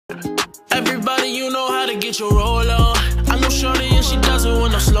about it, you know how to get your roll on. I know shorty and she does it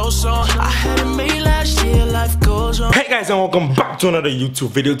with no slow song. I had it made last year, life goes on. Hey guys, and welcome back to another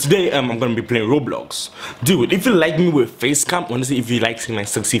YouTube video. Today I'm gonna be playing Roblox. Dude, if you like me with face cam, honestly, if you like seeing my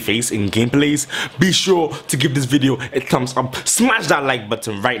sexy face in gameplays, be sure to give this video a thumbs up. Smash that like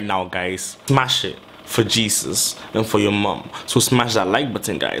button right now, guys. Smash it for Jesus and for your mom. So smash that like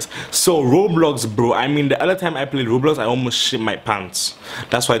button, guys. So Roblox, bro, I mean, the other time I played Roblox I almost shit my pants.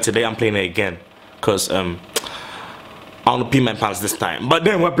 That's why today I'm playing it again, because I want to pee my pants this time. But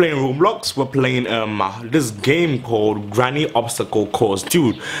then we're playing Roblox. We're playing this game called Granny Obstacle Course.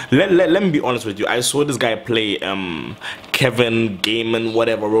 Dude, let me be honest with you. I saw this guy play Kevin Gaming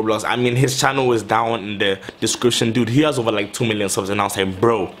whatever Roblox. I mean, his channel is down in the description. Dude, he has over like 2 million subs, and I was like,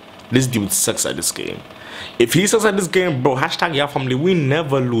 bro, this dude sucks at this game. If he sucks at this game, bro, hashtag your family, we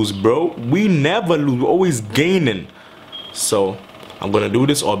never lose, bro. We never lose. We're always gaining. So I'm gonna do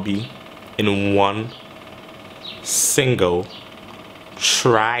this obby in one single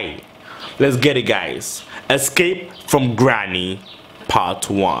try. Let's get it, guys. Escape from Granny part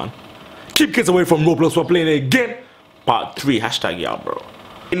 1. Keep kids away from Roblox. We're playing it again. Part 3. Hashtag y'all, bro.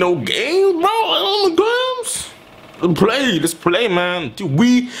 You know games, bro. On the games. Let's play, man. Dude,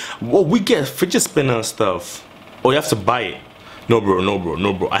 we get fidget spinner and stuff. Oh, you have to buy it. No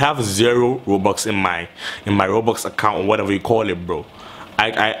bro. I have 0 Robux in my Roblox account, or whatever you call it, bro.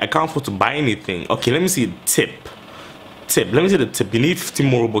 I can't afford to buy anything. Okay, let me see the tip. Let me see the tip. You need 50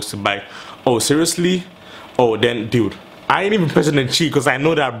 more Robux to buy. Oh, seriously? Oh, then, dude, I ain't even pressing the cheat, because I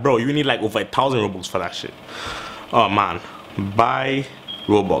know that, bro, you need like over 1,000 Robux for that shit. Oh man, buy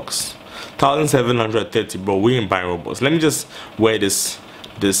Robux. 1,730, bro. We ain't buying Robux. Let me just wear this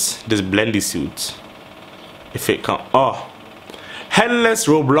blendy suit. If it can't. Oh, headless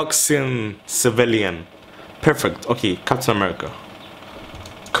Robloxian civilian. Perfect. Okay, Captain America.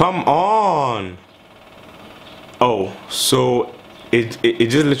 Come on. Oh, so it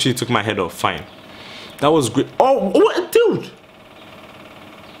just literally took my head off. Fine. That was great. Oh, what, dude?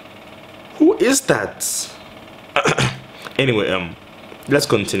 Who is that? Anyway, let's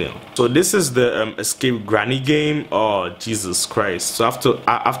continue. So this is the escape granny game. Oh, Jesus Christ. So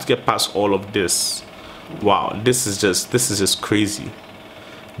I have to get past all of this. Wow, this is just crazy.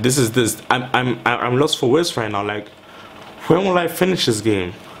 I'm lost for words right now. Like, when will I finish this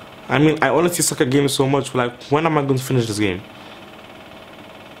game? I mean, I honestly suck at games so much. Like, when am I going to finish this game?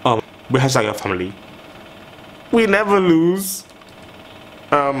 We hashtag your family. We never lose.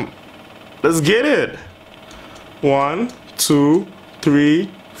 Let's get it. 1, 2, 3,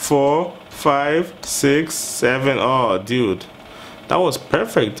 4, 5, 6, 7. Oh, dude, that was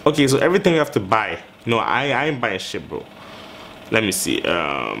perfect. Okay, so everything you have to buy. No, I ain't buying shit, bro. Let me see.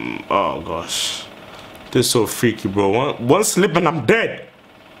 Oh gosh, this is so freaky, bro. One slip and I'm dead.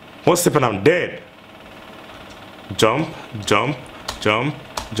 One slip and I'm dead. Jump.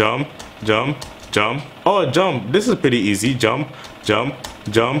 Oh, jump. This is pretty easy. Jump.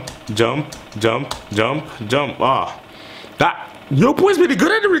 Ah, that your boy's pretty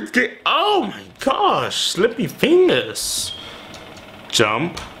good at it. Oh my gosh, slippy fingers.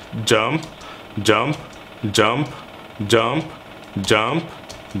 Jump, and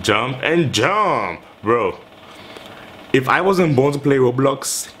jump, bro. If I wasn't born to play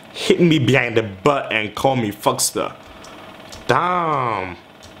Roblox, hit me behind the butt and call me fuckster. Damn.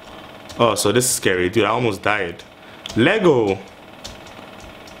 Oh, so this is scary, dude. I almost died. Lego.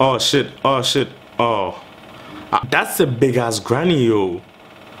 Oh shit. Oh, that's a big ass granny, yo.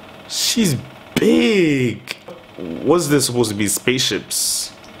 She's big. What's this supposed to be?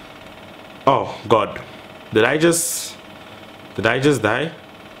 Spaceships. Oh god, did I just die?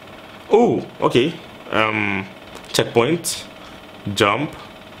 Oh, okay. Checkpoint. Jump.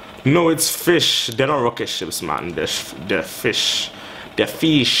 No, it's fish. They're not rocket ships, man. They're fish. They're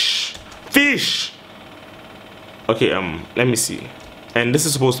fish. Okay, let me see. And this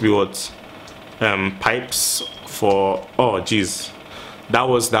is supposed to be what? Pipes for. Oh jeez, that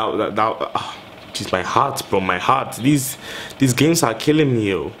jeez, my heart, bro, my heart. These games are killing me,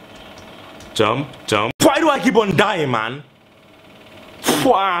 yo. Jump. Why do I keep on dying, man?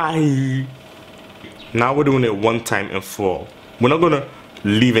 Why? Now we're doing it one time and fall. We're not gonna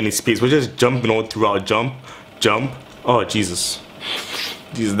leave any space. We're just jumping all throughout. Jump. Oh Jesus,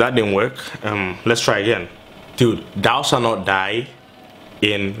 that didn't work. Let's try again. Dude, thou shalt not die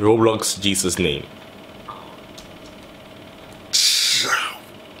in Roblox Jesus name.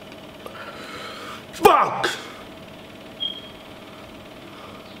 Fuck!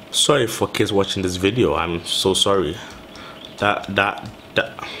 Sorry for kids watching this video. I'm so sorry. That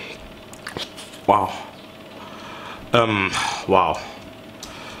wow.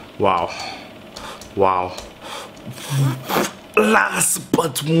 Wow. Wow. Last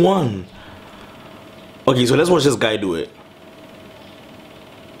but one. Okay, so let's watch this guy do it.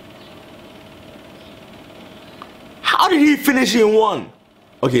 How did he finish in one?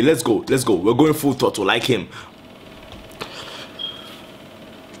 Okay, let's go. Let's go. We're going full throttle like him.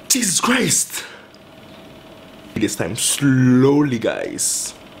 Jesus Christ. This time slowly,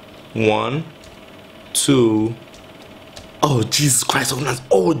 guys. 1, 2. Oh, Jesus Christ.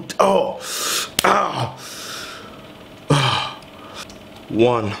 Oh.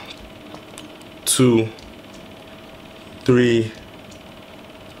 1, 2, 3,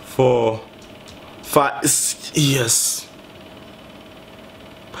 4, 5. Yes.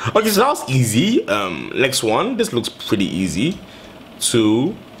 Okay, so that was easy. Next one. This looks pretty easy.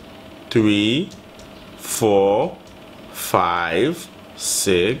 2, 3, 4, 5,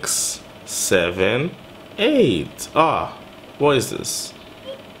 6, 7, 8. Ah, what is this?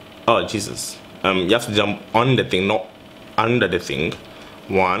 Oh, Jesus. You have to jump on the thing, not under the thing.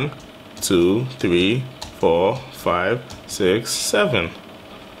 1, 2, 3, 4, 5, 6, 7.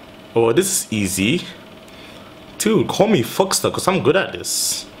 Oh, this is easy. Dude, call me Fuckster because I'm good at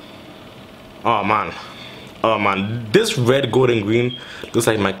this. Oh man. Oh man. This red, gold, and green looks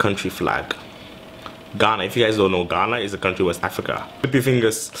like my country flag. Ghana. If you guys don't know, Ghana is a country in West Africa. Slippy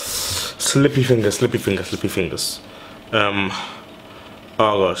fingers. Slippy fingers. Slippy fingers. Slippy fingers. Oh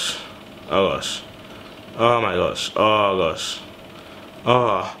gosh. Oh gosh. Oh my gosh. Oh gosh.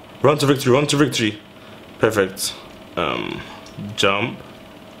 Oh. Run to victory. Run to victory. Perfect. Jump.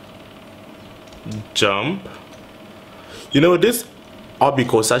 Jump. You know, this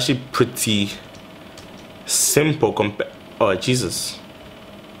obstacle is actually pretty simple compared. Oh Jesus.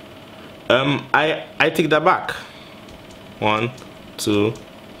 I take that back. 1, 2,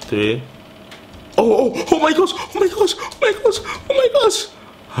 3. Oh my gosh. Oh my gosh. Oh my gosh. Oh my gosh.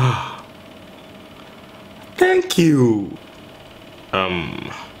 Thank you.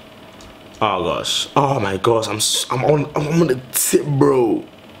 Oh gosh. Oh my gosh. I'm on the tip, bro.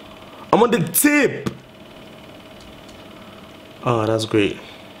 I'm on the tip. Oh, that's great.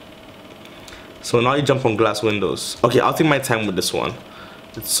 So now you jump on glass windows. Okay, I'll take my time with this one.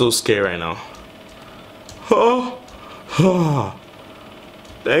 It's so scary right now. Oh.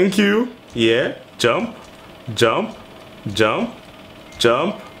 Thank you. Yeah. Jump. Jump. Jump.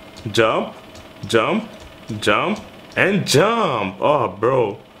 Jump. Jump. Jump. Jump. And jump. Oh,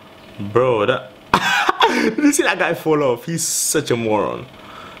 bro. Bro, that... Did you see that guy fall off? He's such a moron.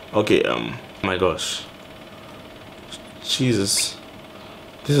 Okay, oh my gosh. Jesus.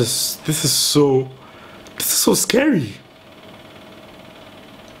 This is so scary.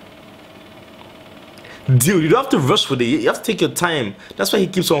 Dude, you don't have to rush with it. You have to take your time. That's why he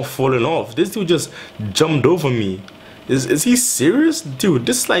keeps on falling off. This dude just jumped over me. Is he serious? Dude,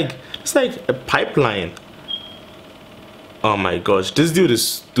 it's like a pipeline. Oh my gosh, this dude is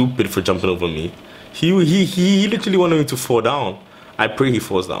stupid for jumping over me. He literally wanted me to fall down. I pray he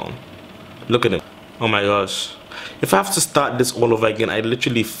falls down. Look at him. Oh my gosh. If I have to start this all over again, I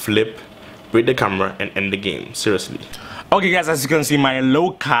literally flip, break the camera, and end the game. Seriously. Okay guys, as you can see, my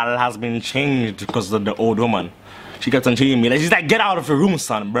local has been changed because of the old woman. She kept on changing me. She's like, get out of your room,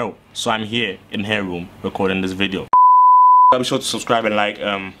 son, bro. So I'm here in her room recording this video. Be sure to subscribe and like.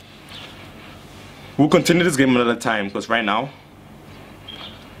 We'll continue this game another time because right now,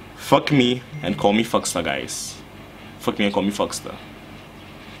 fuck me and call me Fuckster, guys. Fuck me and call me Fuckster.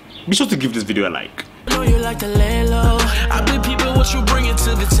 Be sure to give this video a like. I know you like to lay low. I believe people what you bring it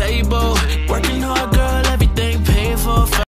to the table. Working hard, girl, everything paid for.